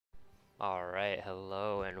Alright,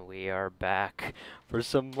 hello, and we are back for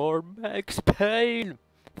some more Max Payne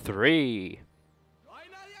 3.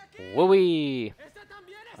 Wooey!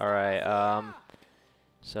 Alright,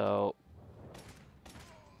 so...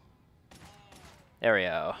 there we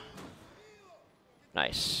go.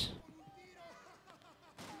 Nice.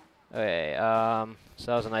 Okay, so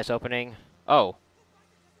that was a nice opening. Oh!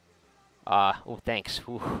 Oh, thanks.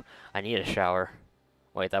 Ooh, I need a shower.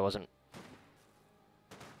 Wait, that wasn't...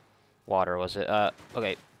 water, was it?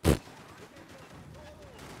 Okay.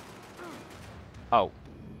 Oh.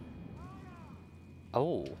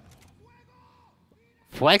 Oh.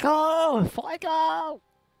 Fuego! Fuego!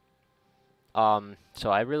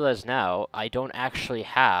 So I realize now I don't actually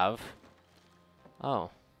have... Oh.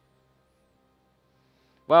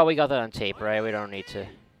 Well, we got that on tape, right? We don't need to...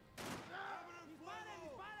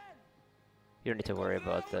 You don't need to worry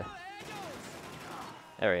about the...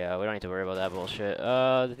 There we go. We don't need to worry about that bullshit.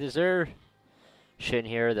 Is there shit in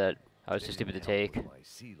here that I was too stupid to take?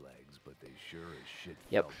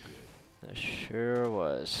 Yep. That sure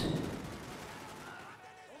was.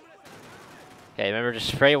 Okay, remember, just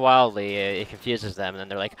spray wildly. It confuses them, and then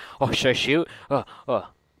they're like, "Oh, should I shoot? Oh, oh."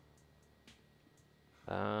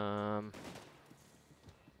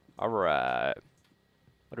 All right.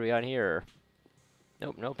 What do we got here?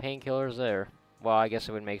 Nope, no painkillers there. Well, I guess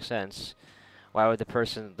it would make sense. Why would the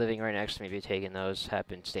person living right next to me be taking those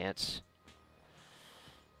happenstance?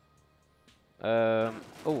 Oh,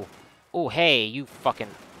 oh, hey, you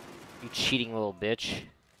cheating little bitch,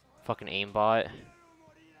 fucking aimbot.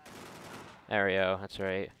 There we go. That's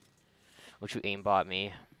right. Would you aimbot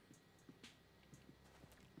me?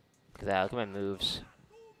 Look at that. Look at my moves.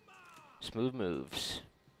 Smooth moves.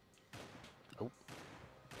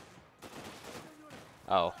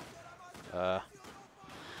 Oh. Oh.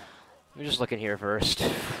 Let me just look in here first.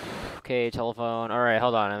 Okay, telephone. Alright,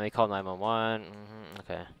 hold on. Let me call 911.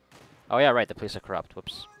 Okay. Oh, yeah, right. The police are corrupt.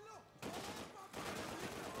 Whoops.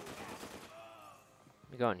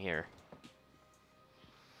 Let me go in here.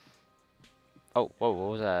 Oh, whoa,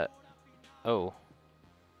 what was that? Oh.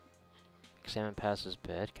 Examine past his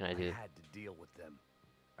bed. Can I do... I had to deal with them.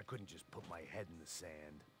 I couldn't just put my head in the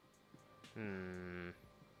sand.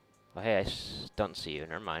 Oh, hey, I don't see you.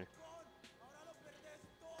 Never mind.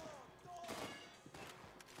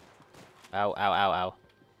 Ow, ow, ow,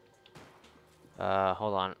 ow.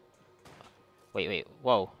 Hold on. Wait,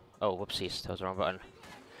 whoa. Oh, whoopsies, that was the wrong button.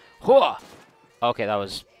 Hooah! Okay, that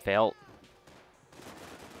was failed.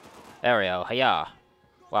 There we go, hiya!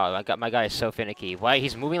 Wow, my guy is so finicky. Why,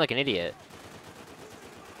 he's moving like an idiot.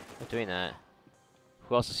 Not doing that.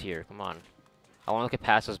 Who else is here? Come on. I want to look at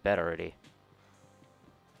past his bed already.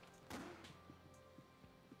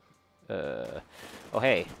 Oh,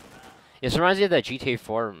 hey. This reminds me of that GTA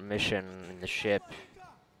 4 mission in the ship.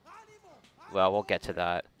 Well, we'll get to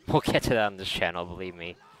that. We'll get to that on this channel, believe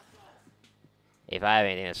me. If I have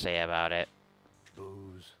anything to say about it.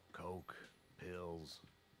 Booze, coke, pills.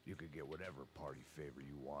 You could get whatever party favor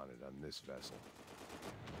you wanted on this vessel.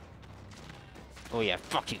 Oh yeah,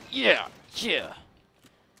 fuck you. Yeah! Yeah!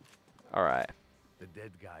 Alright. The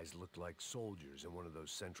dead guys looked like soldiers in one of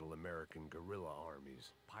those Central American guerrilla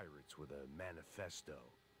armies. Pirates with a manifesto.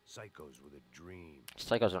 Psychos with a dream.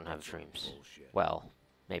 Psychos don't have dreams. Bullshit. Well,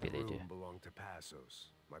 maybe they do. The room belonged to Passos,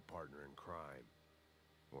 my partner in crime.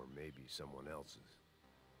 Or maybe someone else's.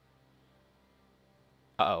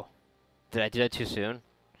 Uh-oh. Did I do that too soon?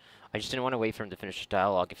 I just didn't want to wait for him to finish his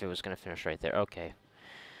dialogue if it was going to finish right there. Okay.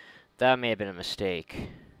 That may have been a mistake.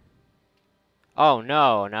 Oh,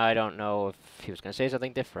 no. Now I don't know if he was going to say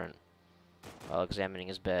something different while examining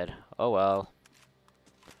his bed. Oh, well.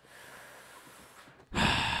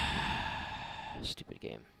 Stupid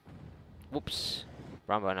game. Whoops.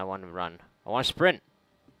 Wrong button. I want to run. I want to sprint.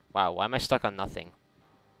 Wow, why am I stuck on nothing?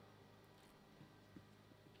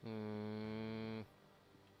 There's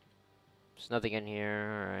nothing in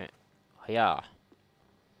here. Alright. Yeah.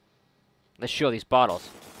 Let's show these bottles.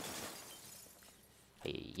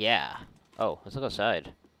 Yeah. Oh, let's look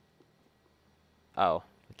outside. Oh,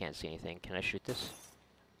 I can't see anything. Can I shoot this?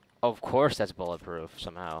 Oh, of course that's bulletproof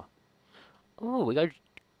somehow. Oh, we got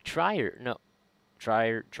dryer. No.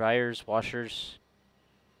 Dryers, washers.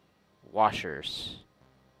 Washers.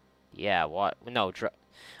 Yeah, what? No,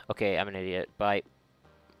 okay, I'm an idiot. Bye.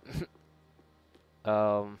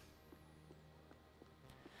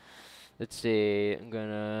 Let's see. I'm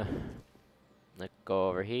gonna go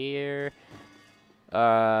over here. We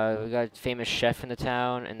got a famous chef in the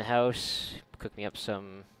town, in the house. Cook me up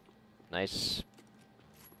some nice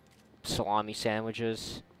salami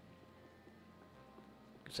sandwiches.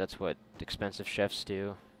 'Cause that's what expensive chefs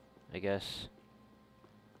do, I guess.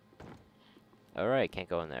 Alright, can't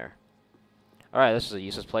go in there. Alright, this is a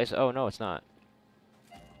useless place. Oh, no, it's not.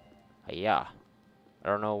 Yeah. I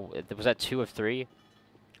don't know. Was that 2 of 3?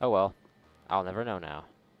 Oh, well. I'll never know now.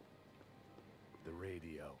 The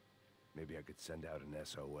radio. Maybe I could send out an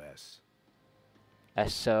SOS.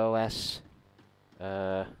 SOS.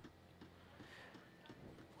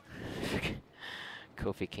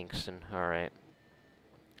 Kofi Kingston. Alright.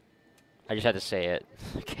 I just had to say it,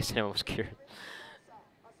 in case anyone was curious.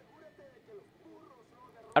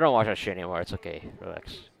 I don't watch that shit anymore. It's okay.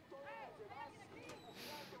 Relax.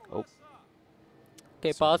 Oh.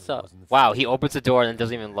 Okay, pause up. Wow, he opens the door and then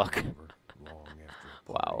doesn't even look.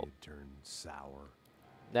 Wow.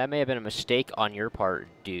 That may have been a mistake on your part,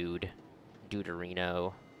 dude.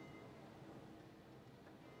 Duderino.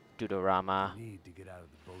 Dudorama.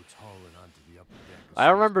 I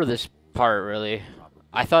don't remember this part, really.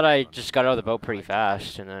 I thought I just got out of the boat pretty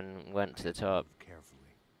fast and then went to the top.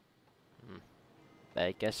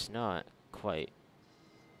 I guess not quite.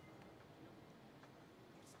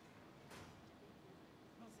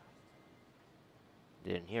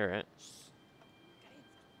 Didn't hear it.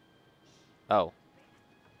 Oh.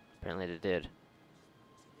 Apparently they did.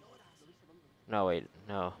 No, wait,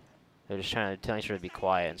 no. They're just trying to tell each other to be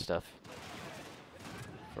quiet and stuff.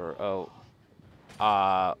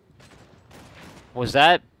 Was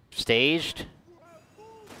that staged?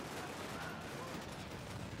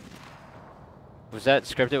 Was that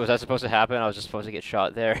scripted? Was that supposed to happen? I was just supposed to get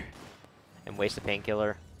shot there and waste a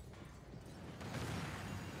painkiller.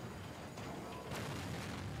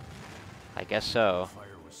 I guess so.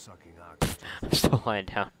 I'm still lying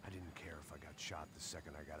down. I didn't care if I got shot the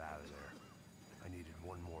second I got out of there. I needed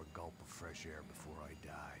one more gulp of fresh air before I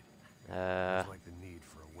died. It was like the need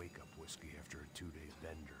for a wake-up whiskey after a 2-day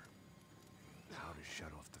bender. How to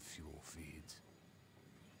shut off the fuel feeds.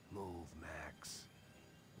 Move, Max.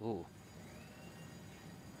 Ooh.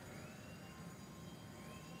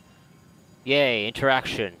 Yay,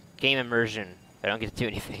 interaction. Game immersion. I don't get to do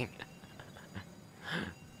anything.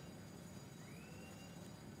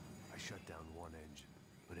 I shut down one engine,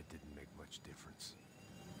 but it didn't make much difference.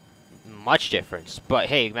 Much difference. But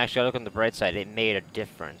hey, Max, you gotta look on the bright side. It made a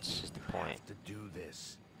difference, is the point. I have to do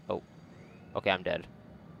this. Oh. Okay, I'm dead.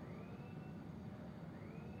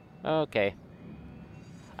 Okay.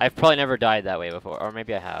 I've probably never died that way before. Or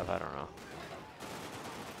maybe I have. I don't know.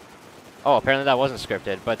 Oh, apparently that wasn't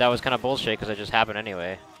scripted, but that was kind of bullshit because it just happened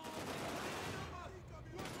anyway.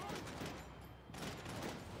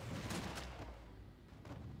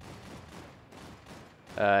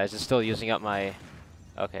 Is it still using up my...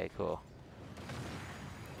 Okay, cool.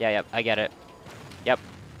 Yeah, yep, I get it. Yep.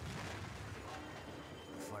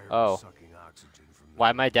 Oh. Why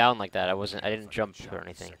am I down like that? I didn't jump or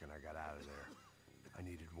anything. I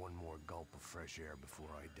needed one more gulp of fresh air before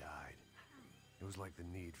I died. It was like the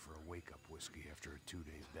need for a wake-up whiskey after a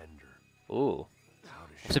 2-day bender. Ooh.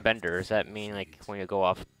 What's a bender? Does that mean like when you go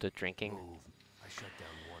off the drinking?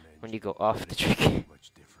 When you go off the drinking?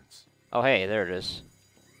 Oh, hey, there it is.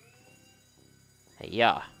 Hey,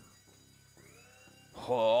 yeah.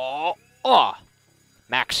 Oh, oh!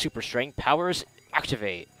 Max super strength powers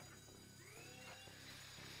activate.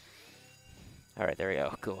 Alright, there we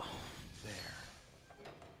go. Cool. There.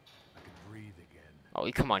 I could breathe again. Oh,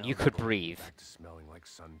 come on, you could breathe. Back to smelling like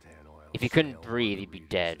suntan oil, If you couldn't breathe, you'd be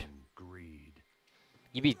dead.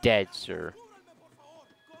 You'd be dead, sir.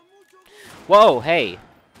 Whoa, hey!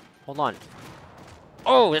 Hold on.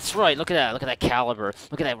 Oh, that's right, look at that. Look at that caliber.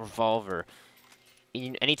 Look at that revolver.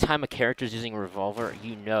 Anytime a character's using a revolver,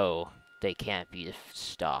 you know they can't be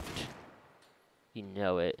stopped. You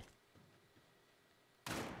know it.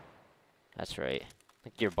 That's right.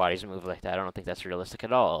 Like your bodies move like that. I don't think that's realistic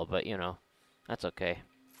at all, but you know, that's okay.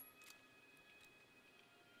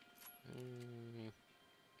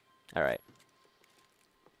 Alright.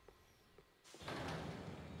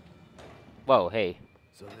 Whoa, hey.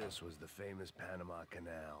 So this was the famous Panama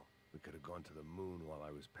Canal. We could have gone to the moon while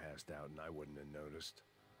I was passed out and I wouldn't have noticed.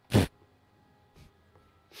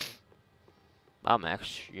 Wow,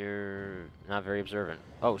 Max, you're not very observant.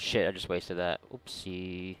 Oh shit, I just wasted that.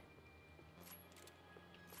 Oopsie.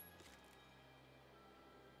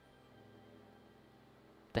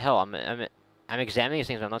 The hell, I'm examining these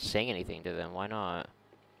things, but I'm not saying anything to them. Why not?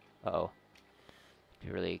 Uh-oh.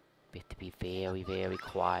 We have to be very, very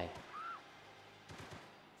quiet.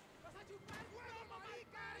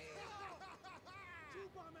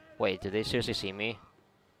 Wait, did they seriously see me?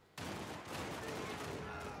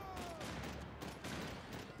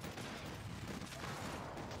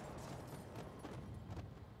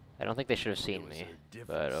 I don't think they should have seen me,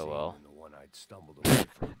 but oh well.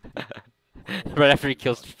 Right after he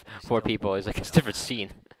kills 4 people. It's like it's a different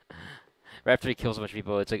scene. Right after he kills a bunch of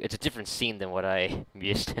people, it's like it's a different scene than what I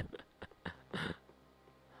used to.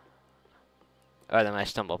 Oh, then I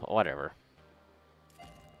stumble. Whatever.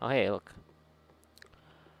 Oh, hey, look.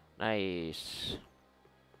 Nice.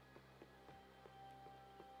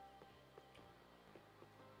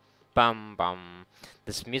 Bum bum.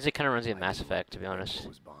 This music kind of reminds me of Mass Effect, to be honest.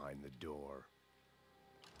 Was behind the door.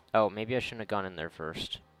 Oh, maybe I shouldn't have gone in there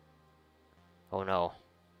first. Oh no.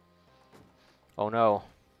 Oh no.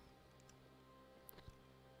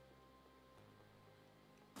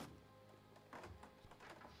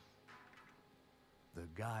 The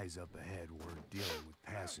guys up ahead weren't dealing with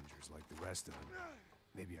passengers like the rest of them.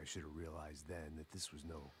 Maybe I should have realized then that this was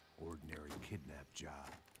no ordinary kidnap job.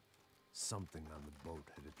 Something on the boat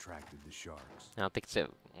had attracted the sharks. I don't think it's it.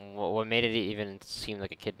 What made it even seem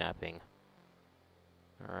like a kidnapping?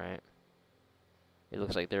 Alright. It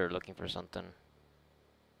looks like they're looking for something.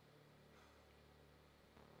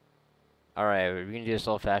 Alright, we're gonna do this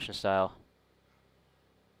old-fashioned style.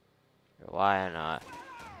 Why not?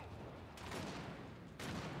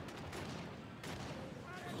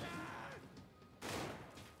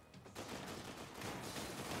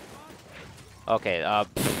 Okay, I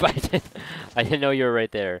didn't know you were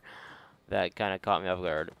right there. That kind of caught me off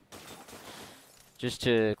guard. Just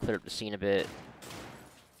to clear up the scene a bit.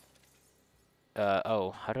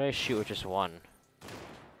 Oh, how do I shoot with just one?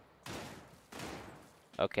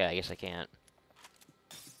 Okay, I guess I can't.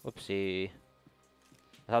 Whoopsie.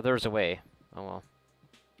 I thought there was a way. Oh well.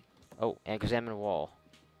 Oh, examine wall.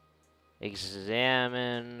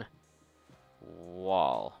 Examine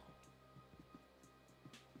wall.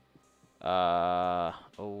 Oh.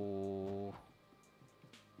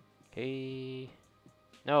 Okay.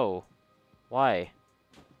 No. Why?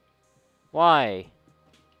 Why?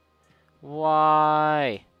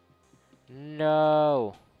 Why?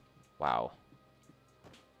 No. Wow.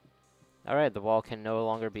 Alright, the wall can no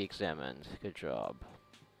longer be examined. Good job.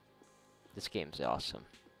 This game's awesome.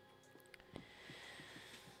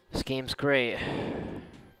 This game's great.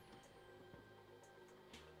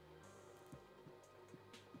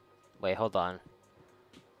 Wait, hold on.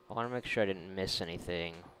 I want to make sure I didn't miss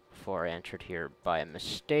anything before I entered here by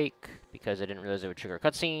mistake, because I didn't realize it would trigger a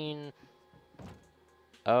cutscene.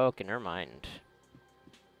 Okay, never mind.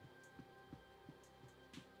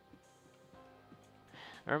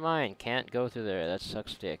 Never mind, can't go through there. That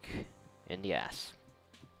sucks dick in the ass.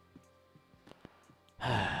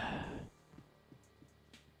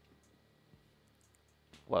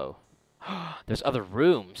 Whoa. There's other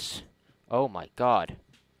rooms. Oh my god.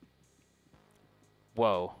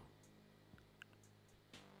 Whoa.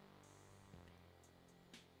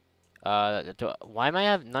 Why am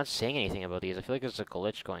I not saying anything about these? I feel like there's a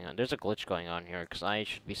glitch going on. There's a glitch going on here, because I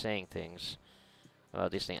should be saying things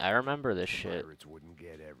about these things. I remember this shit. Pirates wouldn't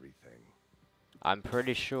get everything. I'm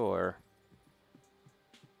pretty sure.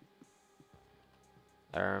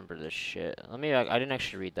 I remember this shit. Let me, I didn't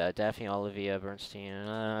actually read that. Daphne, Olivia, Bernstein,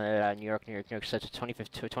 New York, set to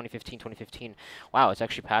 2015. Wow, it's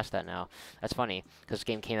actually past that now. That's funny, because this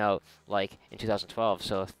game came out, like, in 2012,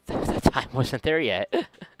 so that time wasn't there yet.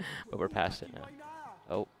 But we're past it now.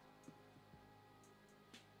 Oh.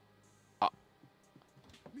 Oh.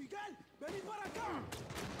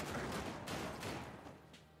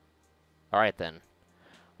 Alright then.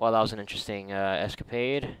 Well, that was an interesting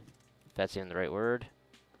escapade. If that's even the right word.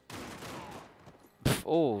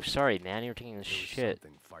 Oh, sorry, man. You're taking this shit.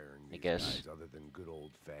 I guess. Other than good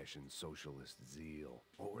old-fashioned socialist zeal.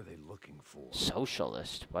 What were they looking for?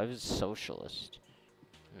 Socialist? Why was it socialist?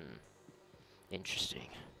 Interesting.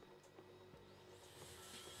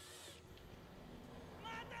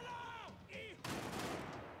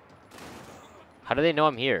 How do they know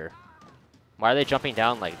I'm here? Why are they jumping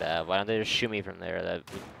down like that? Why don't they just shoot me from there?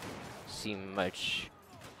 That would seem much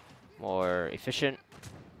more efficient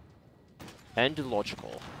and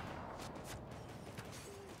logical.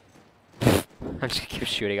 I'm just gonna keep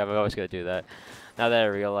shooting. I'm always gonna do that. Now that I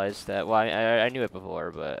realize that, well, I knew it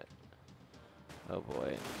before, but oh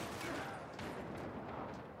boy.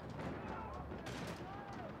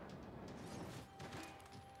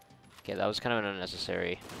 Okay, that was kind of an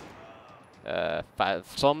unnecessary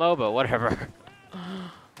slow-mo, but whatever.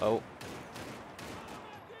 Oh.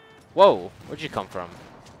 Whoa, where'd you come from?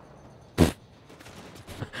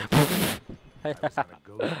 I was on a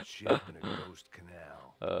ghost ship in a ghost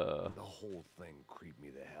canal. The whole thing creeped me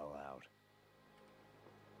the hell out.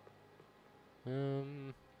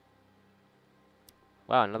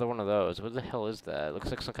 Wow, another one of those. What the hell is that? It looks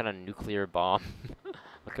like some kind of nuclear bomb.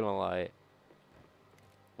 Not gonna lie.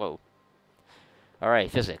 Whoa.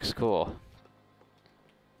 Alright, physics, cool.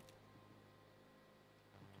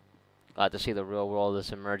 Glad to see the real world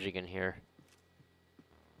is emerging in here.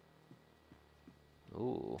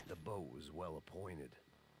 Ooh. The boat was well appointed.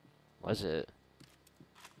 Was it?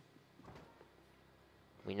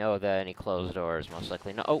 We know that any closed doors most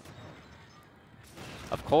likely no. Oh!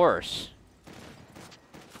 Of course!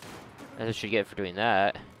 That's what you get for doing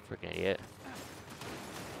that. Freaking idiot.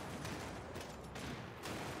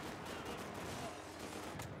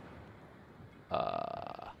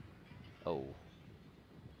 Oh.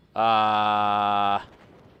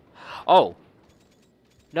 Oh!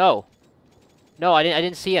 No! No, I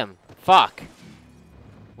didn't see him. Fuck!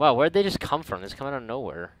 Wow, where'd they just come from? This coming out of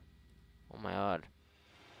nowhere. Oh my god.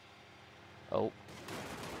 Oh.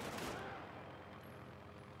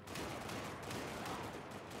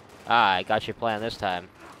 Ah, I got your plan this time.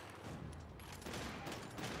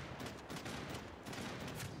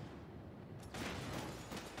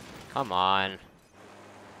 Come on.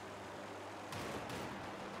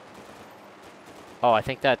 Oh, I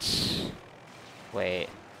think that's... Wait.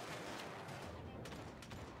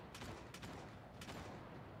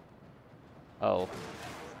 Oh.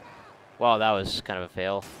 Wow, that was kind of a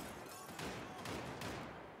fail.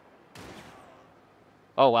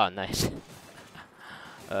 Oh, wow, nice.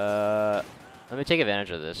 Let me take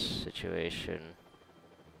advantage of this situation.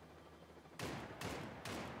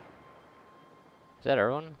 Is that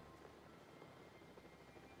everyone?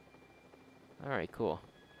 Alright, cool.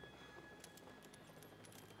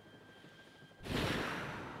 I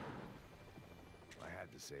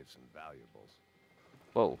had to save some valuables.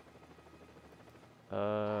 Whoa.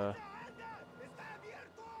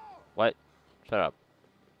 What? Shut up.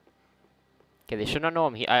 Okay, they should not know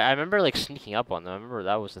I'm here. I remember, like, sneaking up on them. I remember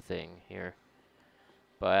that was the thing here.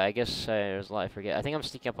 But I guess there's a lot I forget. I think I'm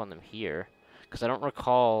sneaking up on them here. Because I don't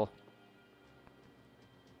recall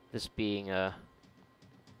this being a...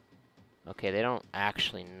 Okay, they don't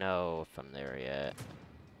actually know if I'm there yet.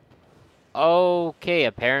 Okay,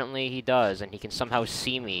 apparently he does. And he can somehow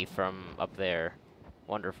see me from up there.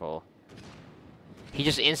 Wonderful. He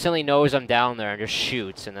just instantly knows I'm down there and just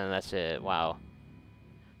shoots, and then that's it. Wow.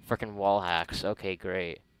 Frickin' wall hacks. Okay,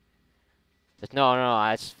 great. No,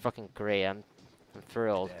 that's fucking great. I'm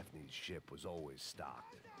thrilled. Daphne's ship was always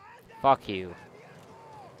stocked. Fuck you.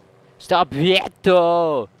 Stop it,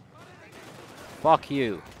 though! Fuck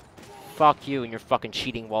you. Fuck you and your fucking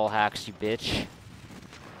cheating wall hacks, you bitch.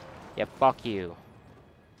 Yeah, fuck you.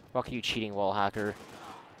 Fuck you, cheating wall hacker.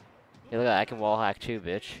 Hey, look at that. I can wall hack too,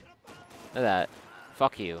 bitch. Look at that.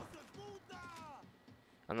 Fuck you.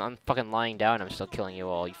 I'm fucking lying down. I'm still killing you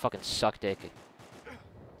all. You fucking suck dick.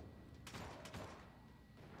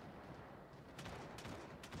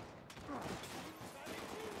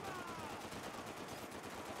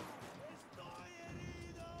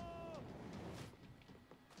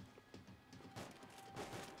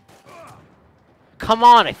 Come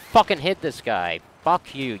on! I fucking hit this guy.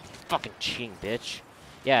 Fuck you, you fucking cheating bitch.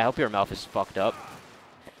 Yeah, I hope your mouth is fucked up.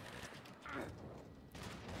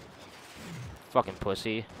 Fucking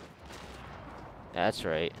pussy. Yeah, that's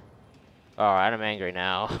right. Alright, I'm angry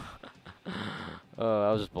now. Oh,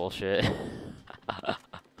 that was just bullshit.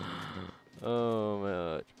 Oh my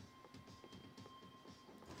god.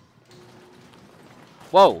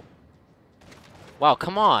 Whoa! Wow,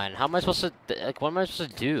 come on! How am I supposed to, like, what am I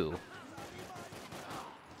supposed to do?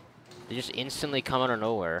 They just instantly come out of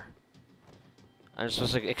nowhere. I'm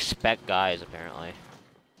supposed to expect guys, apparently.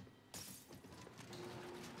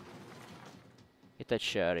 Get that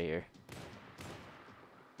shit out of here.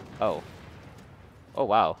 Oh. Oh,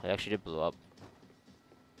 wow. It actually did blow up.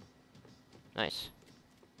 Nice.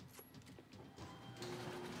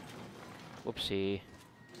 Whoopsie.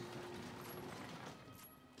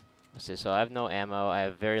 Let's see, so I have no ammo. I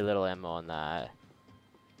have very little ammo on that.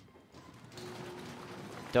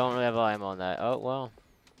 Don't really have ammo on that. Oh, well.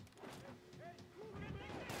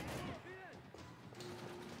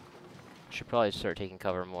 Should probably start taking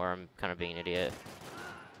cover more. I'm kind of being an idiot.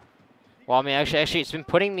 Well, I mean, actually, it's been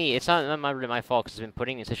putting me... It's not my fault, because it's been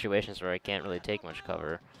putting me in situations where I can't really take much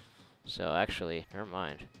cover. So, actually, never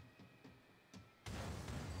mind.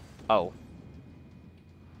 Oh.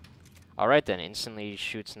 Alright then, instantly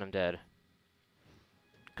shoots and I'm dead.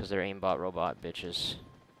 Because they're aimbot robot bitches.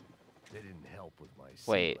 They didn't help with my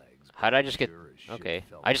Wait, sea legs, how did I just get... sure as shit Okay,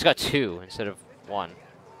 felt I just got 2 instead of 1.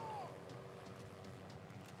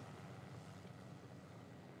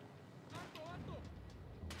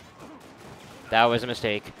 That was a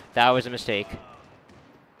mistake. That was a mistake.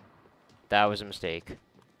 That was a mistake.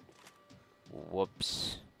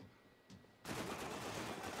 Whoops.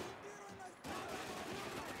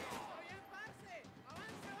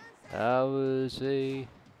 That was a...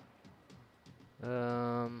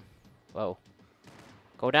 Whoa.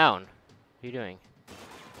 Go down. What are you doing?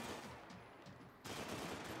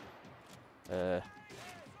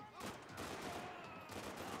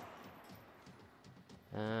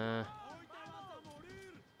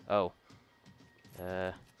 Oh.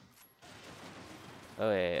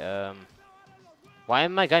 Okay, why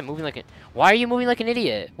am my guy moving like a... Why are you moving like an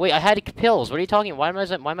idiot? Wait, I had pills. What are you talking? Why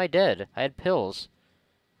am I dead? I had pills.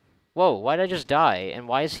 Whoa, why did I just die? And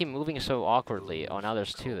why is he moving so awkwardly? Oh, now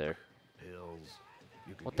there's two there. Pills.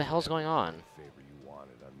 What the hell's going on? Favor you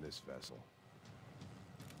wanted on this vessel.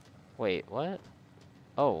 Wait, what?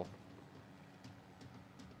 Oh.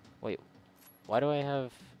 Wait, why do I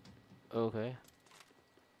have... Okay.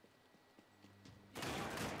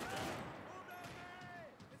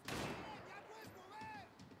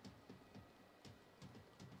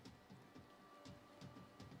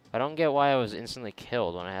 I don't get why I was instantly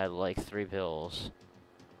killed when I had like 3 pills.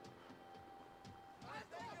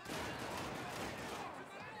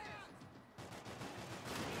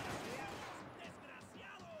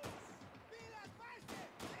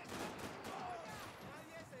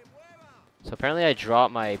 So apparently I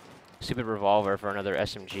dropped my stupid revolver for another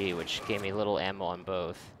SMG, which gave me little ammo on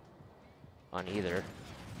both. On either.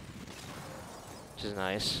 Which is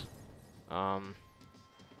nice.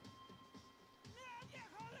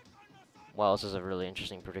 Well, this is a really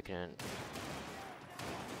interesting predicament.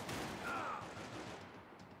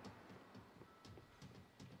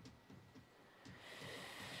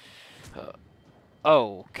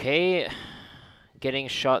 Okay. Getting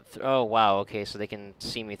shot through. Oh, wow. Okay, so they can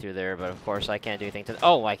see me through there, but of course I can't do anything to...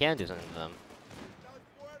 Oh, I can do something to them.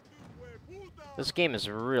 This game is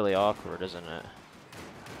really awkward, isn't it?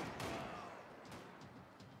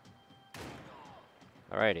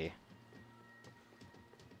 Alrighty.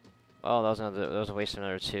 Oh, that was a waste of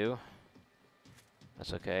another 2.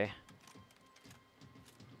 That's okay.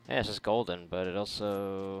 Yeah, it's just golden, but it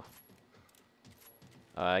also...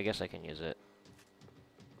 I guess I can use it.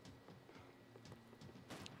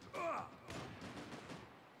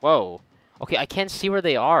 Whoa. Okay, I can't see where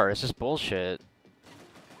they are. It's just bullshit.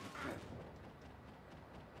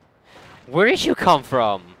 Where did you come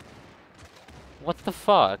from? What the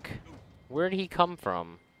fuck? Where did he come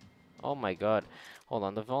from? Oh my god. Hold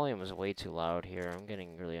on, the volume is way too loud here. I'm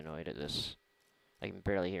getting really annoyed at this. I can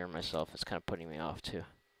barely hear myself. It's kind of putting me off, too.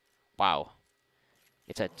 Wow.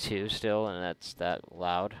 It's at 2 still, and that's that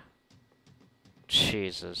loud.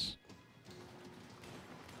 Jesus.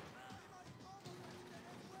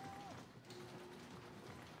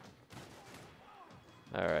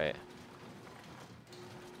 Alright.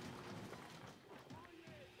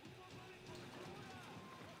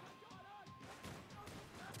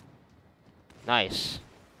 Nice.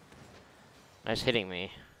 Nice hitting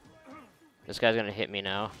me. This guy's gonna hit me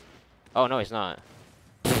now. Oh, no, he's not.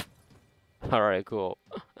 Alright, cool.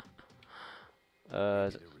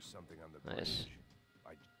 Nice.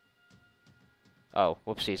 Oh,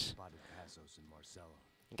 whoopsies.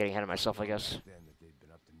 I'm getting ahead of myself, I guess. Then that they'd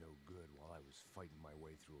been up to no good while I was fighting my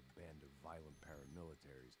way through a band of violent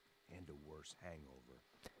paramilitaries and a worse hangover.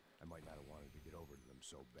 I might not have wanted to get over to them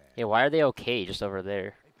so bad. Yeah, why are they okay just over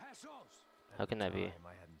there? How can that be?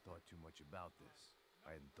 I hadn't thought too much about this.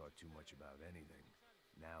 I hadn't thought too much about anything.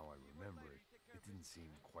 Now I remember it. It didn't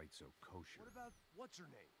seem quite so kosher. What about what's her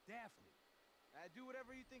name? Daphne. Do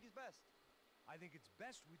whatever you think is best. I think it's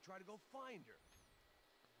best we try to go find her.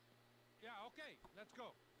 Yeah, okay. Let's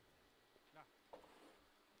go.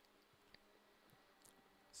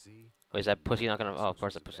 See? Oh, is that pussy not gonna... Oh, of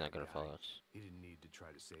course that pussy not gonna follow us. He didn't need to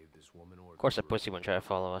try to save this woman or... Of course that pussy wouldn't try to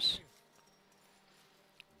follow us.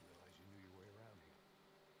 Realize you knew your way around here.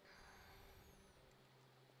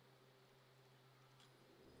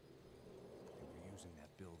 They were using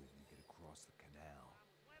that building to get across the canal.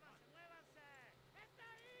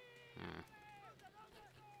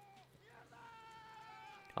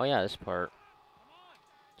 Oh yeah, this part.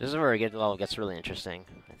 This is where it gets really interesting,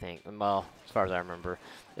 I think. Well, as far as I remember.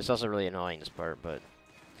 It's also really annoying, this part, but...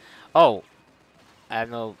 Oh! I have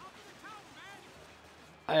no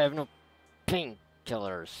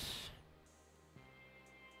painkillers.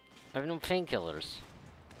 I have no painkillers.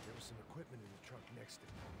 There was some equipment in the truck next to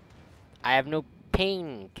me. I have no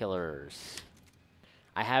painkillers.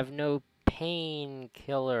 I have no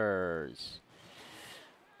painkillers.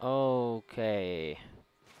 Okay.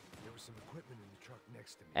 There was some equipment in the truck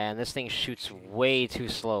next to me. And this thing shoots way too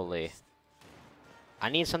slowly. I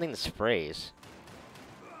need something that sprays.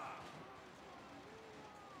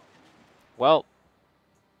 Well.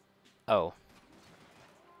 Oh.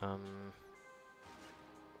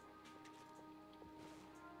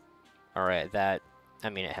 Alright, that... I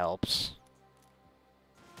mean, it helps.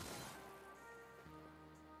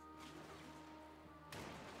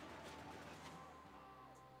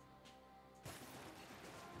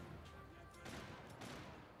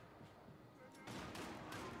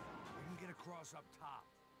 us up top.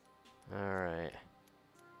 Alright.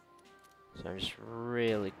 So I'm just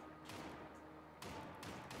really...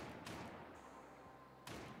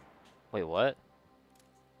 Wait, what?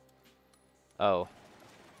 Oh.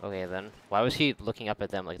 Okay, then. Why was he looking up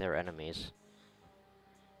at them like they were enemies?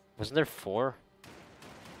 Wasn't there 4?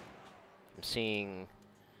 I'm seeing...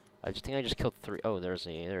 I just think I just killed 3. Oh, there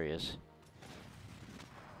he is.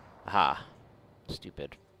 Aha.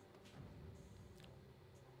 Stupid.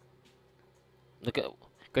 Look at...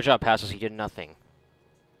 Good job, Passos. He did nothing.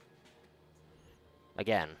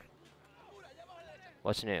 Again.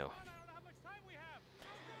 What's new?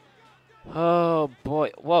 Oh,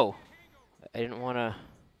 boy. Whoa. I didn't want to...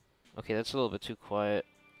 Okay, that's a little bit too quiet.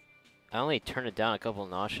 I only turned it down a couple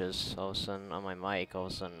notches. All of a sudden, on my mic, all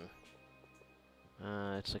of a sudden...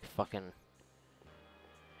 it's like fucking...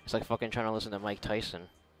 It's like fucking trying to listen to Mike Tyson.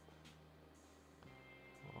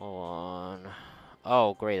 Hold on...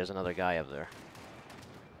 Oh, great, there's another guy up there.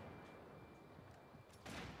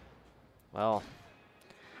 Well...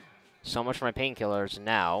 So much for my painkillers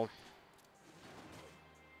now.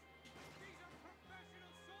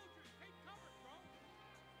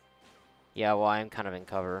 Yeah, well, I'm kind of in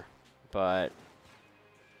cover, but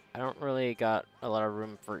I don't really got a lot of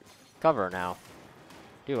room for cover now,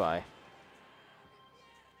 do I?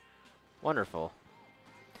 Wonderful.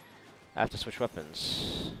 I have to switch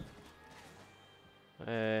weapons.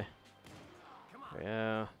 Yeah.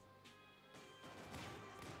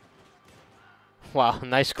 Wow,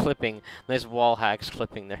 nice clipping. Nice wall hacks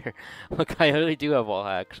clipping there. Look, I really do have wall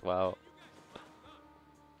hacks. Wow.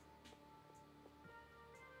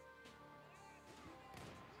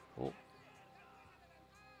 Oh.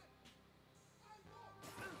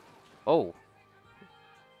 Oh.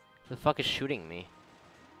 Who the fuck is shooting me?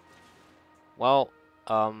 Well,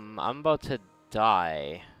 I'm about to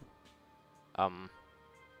die. Come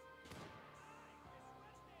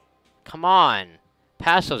on!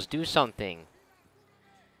 Passos, do something!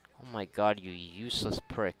 Oh my god, you useless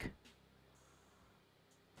prick.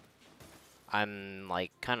 I'm,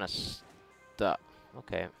 like, kinda stuck.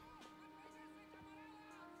 Okay.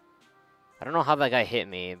 I don't know how that guy hit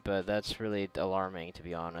me, but that's really alarming, to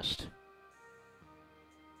be honest.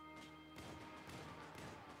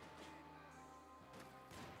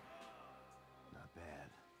 Not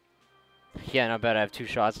bad. Yeah, not bad. I have 2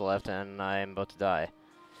 shots left, and I'm about to die.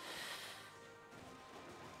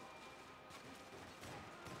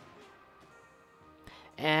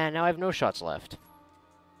 And now I have no shots left.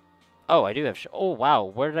 Oh, I do have oh, wow.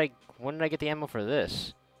 When did I get the ammo for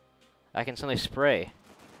this? I can suddenly spray.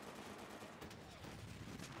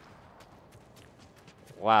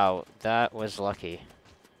 Wow, that was lucky.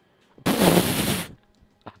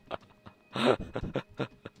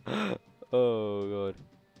 Oh, God.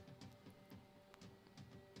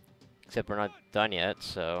 Except we're not done yet,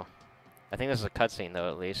 so... I think this is a cutscene, though,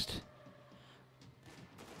 at least.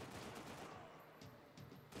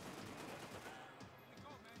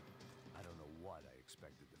 I don't know what I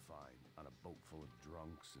expected to find. On a boat full of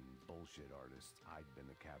drunks and bullshit artists, I'd been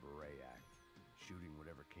the cabaret act. Shooting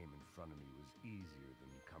whatever came in front of me was easier than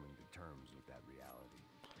coming to terms with that reality.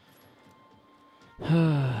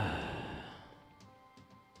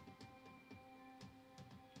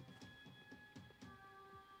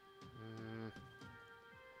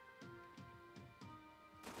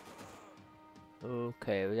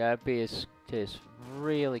 Okay, we gotta be just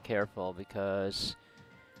really careful because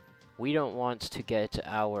we don't want to get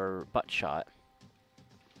our butt shot.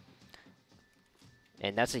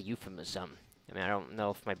 And that's a euphemism. I mean, I don't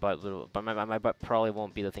know if my butt will, but my butt probably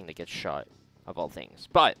won't be the thing that gets shot, of all things.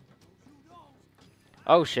 But,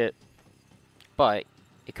 oh shit. But,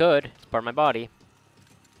 it could. It's part of my body.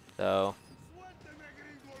 So.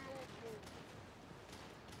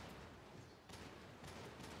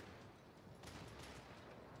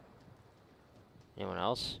 Anyone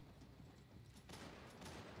else?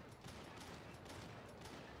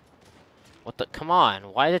 What the? Come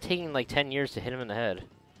on. Why is it taking like 10 years to hit him in the head?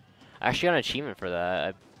 I actually got an achievement for that.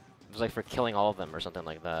 It was like for killing all of them or something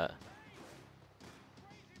like that.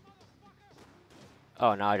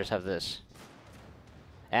 Oh, now I just have this.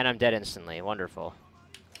 And I'm dead instantly. Wonderful.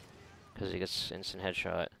 Because he gets instant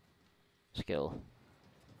headshot. Skill.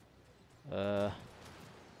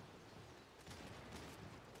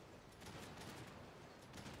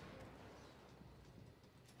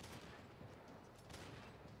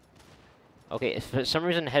 Okay, if for some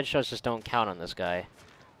reason headshots just don't count on this guy.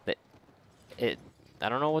 I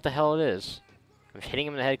don't know what the hell it is. I'm hitting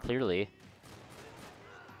him in the head clearly.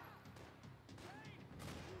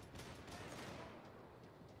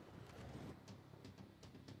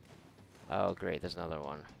 Oh, great, there's another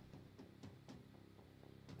one.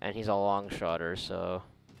 And he's a long shotter, so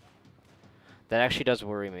that actually does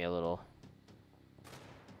worry me a little.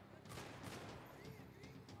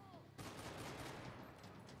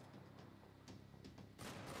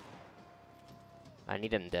 I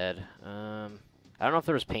need him dead. I don't know if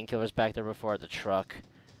there was painkillers back there before at the truck,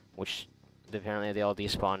 which apparently they all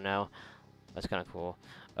despawn now. That's kind of cool.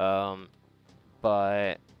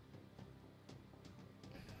 But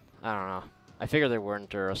I don't know. I figured there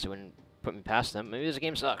weren't, or else they wouldn't put me past them. Maybe this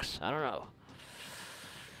game sucks. I don't know.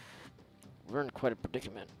 We're in quite a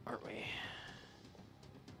predicament, aren't we?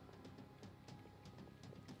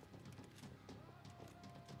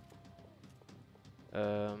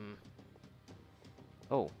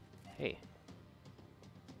 Oh, hey.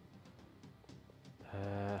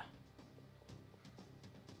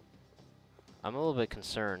 I'm a little bit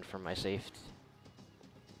concerned for my safety.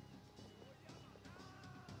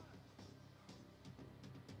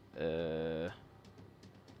 I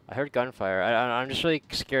heard gunfire. I'm just really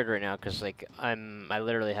scared right now because like I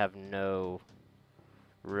literally have no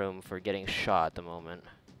room for getting shot at the moment.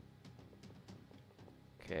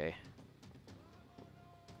 Okay.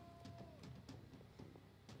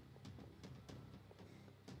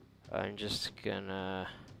 I'm just gonna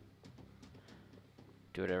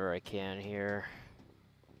do whatever I can here.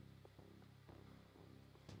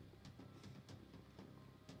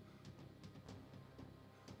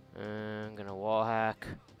 I'm gonna wall hack.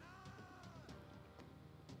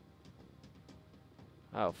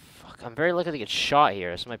 Oh fuck, I'm very lucky to get shot here,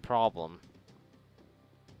 that's my problem.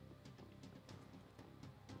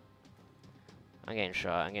 I'm getting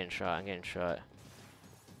shot, I'm getting shot, I'm getting shot.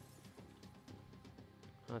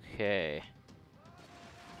 Okay.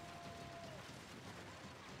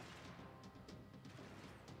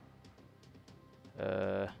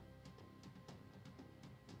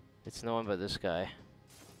 It's no one but this guy.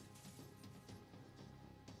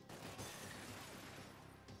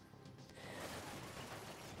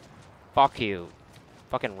 Fuck you.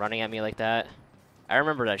 Fucking running at me like that. I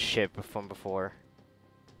remember that shit from before.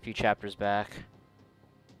 A few chapters back.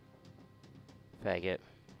 Faggot.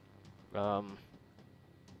 I'm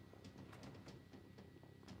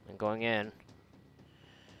going in.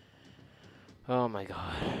 Oh my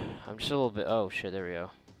god. I'm just a little bit... Oh shit, there we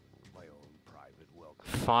go. My own private welcome.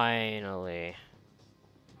 Finally.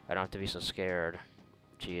 I don't have to be so scared.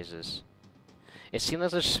 Jesus. It seemed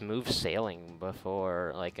like there's smooth sailing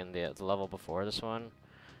before, like in the level before this one.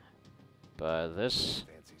 But this...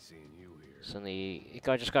 Fancy seeing you here. Suddenly, it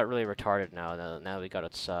just got really retarded now. Now we got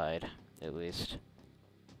outside, at least.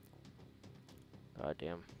 God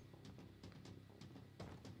damn.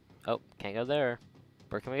 Oh, can't go there.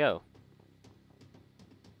 Where can we go?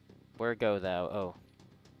 Where go thou?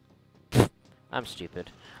 Oh. I'm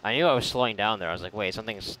stupid. I knew I was slowing down there. I was like, wait,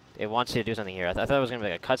 it wants you to do something here. I thought it was going to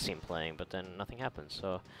be like a cutscene playing, but then nothing happened,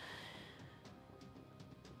 so...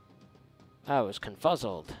 I was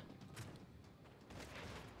confuzzled.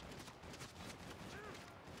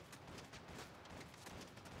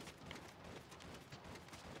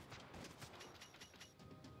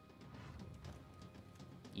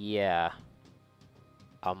 Yeah.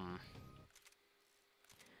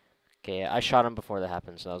 Okay, I shot him before that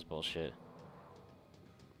happened, so that was bullshit.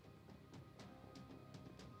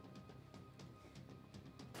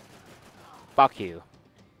 Fuck you.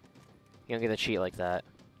 You don't get to cheat like that.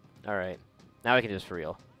 Alright. Now we can do this for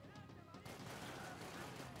real.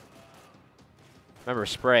 Remember,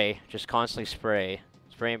 spray. Just constantly spray.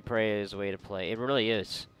 Spray and pray is the way to play. It really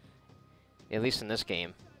is. At least in this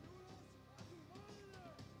game.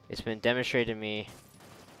 It's been demonstrated to me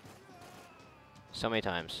so many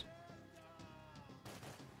times.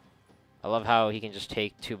 I love how he can just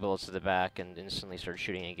take 2 bullets to the back and instantly start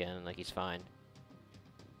shooting again like he's fine.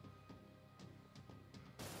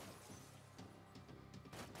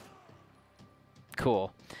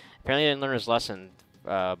 Cool. Apparently he didn't learn his lesson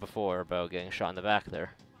before about getting shot in the back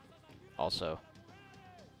there. Also.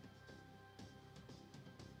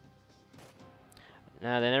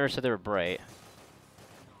 Nah, they never said they were bright.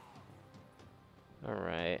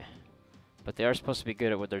 Alright. But they are supposed to be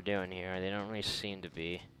good at what they're doing here. They don't really seem to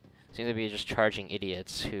be. Seem to be just charging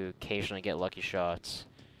idiots who occasionally get lucky shots.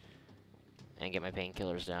 And get my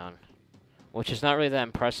painkillers down. Which is not really that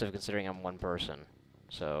impressive considering I'm one person.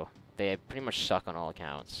 So, they pretty much suck on all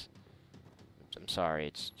accounts. I'm sorry,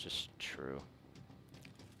 it's just true.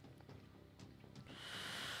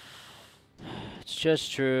 It's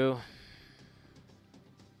just true.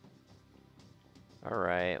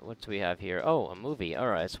 Alright, what do we have here? Oh, a movie.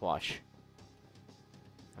 Alright, let's watch.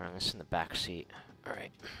 Alright, I'm gonna sit in the back seat.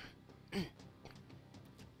 Alright.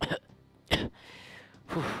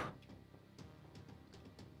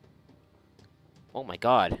 Oh my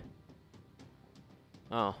god.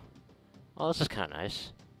 Oh. Oh, this is kind of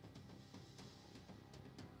nice.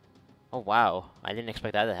 Oh wow, I didn't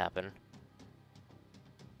expect that to happen.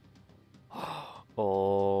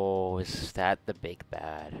 Oh, is that the big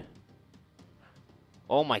bad?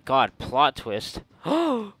 Oh my god, plot twist.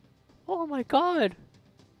 Oh my god.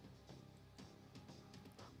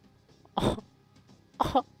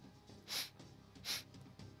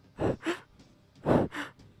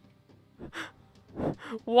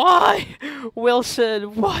 Why?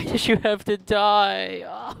 Wilson, why did you have to die?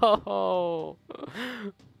 Oh.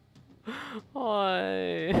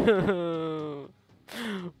 Why?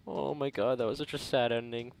 Oh my god, that was such a sad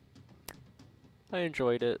ending. I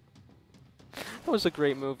enjoyed it. That was a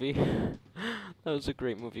great movie. That was a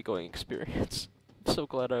great movie-going experience. I'm so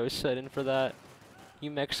glad I was set in for that. You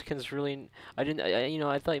Mexicans really... you know,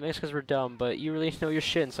 I thought Mexicans were dumb, but you really know your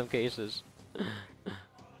shit in some cases.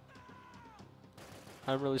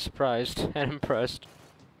 I'm really surprised and impressed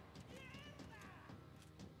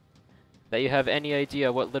that you have any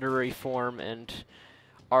idea what literary form and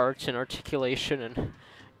art and articulation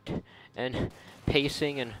and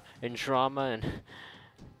pacing and drama and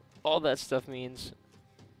all that stuff means.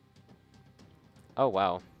 Oh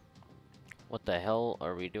wow. What the hell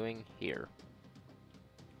are we doing here?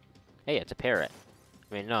 Hey, it's a parrot.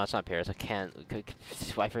 I mean, no, it's not a parrot. It's a can. I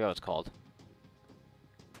forgot what it's called.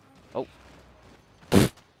 Oh.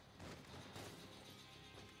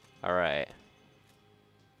 Alright.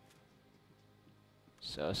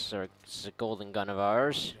 So this is a golden gun of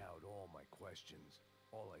ours. Out all my questions.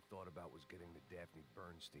 All I thought about was getting to Daphne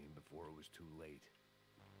Bernstein before it was too late.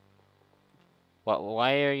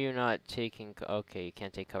 Why are you not taking... Okay, you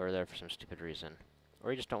can't take cover there for some stupid reason.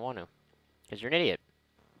 Or you just don't want to. Because you're an idiot.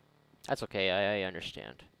 That's okay, I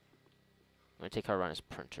understand. I'm gonna take cover on his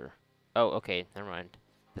printer. Oh, okay, never mind.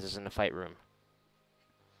 This is in the fight room.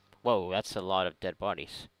 Whoa, that's a lot of dead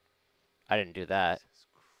bodies. I didn't do that. Jesus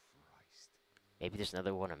Christ. Maybe there's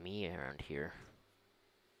another one of me around here.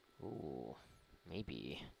 Ooh,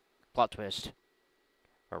 maybe. Plot twist.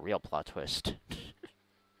 A real plot twist.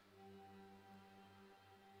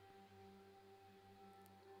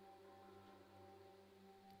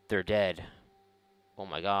 They're dead. Oh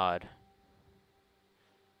my god.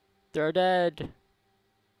 They're dead.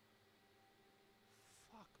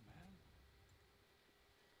 Fuck, man.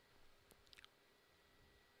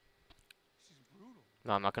 This is brutal.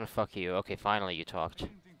 No, I'm not gonna fuck you. Okay, finally you talked. I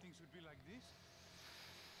didn't think things would be like this.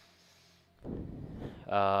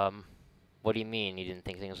 What do you mean you didn't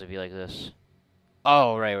think things would be like this?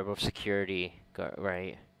 Oh, right, we're both security.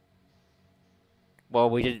 Right. Well,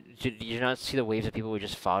 did you not see the waves of people we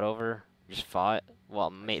just fought over? Just fought? Well,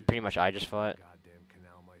 pretty much I just fought. Goddamn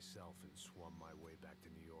canal myself and swum my way back to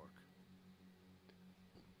New York.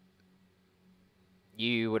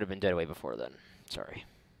 You would have been dead way before then. Sorry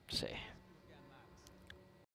to say.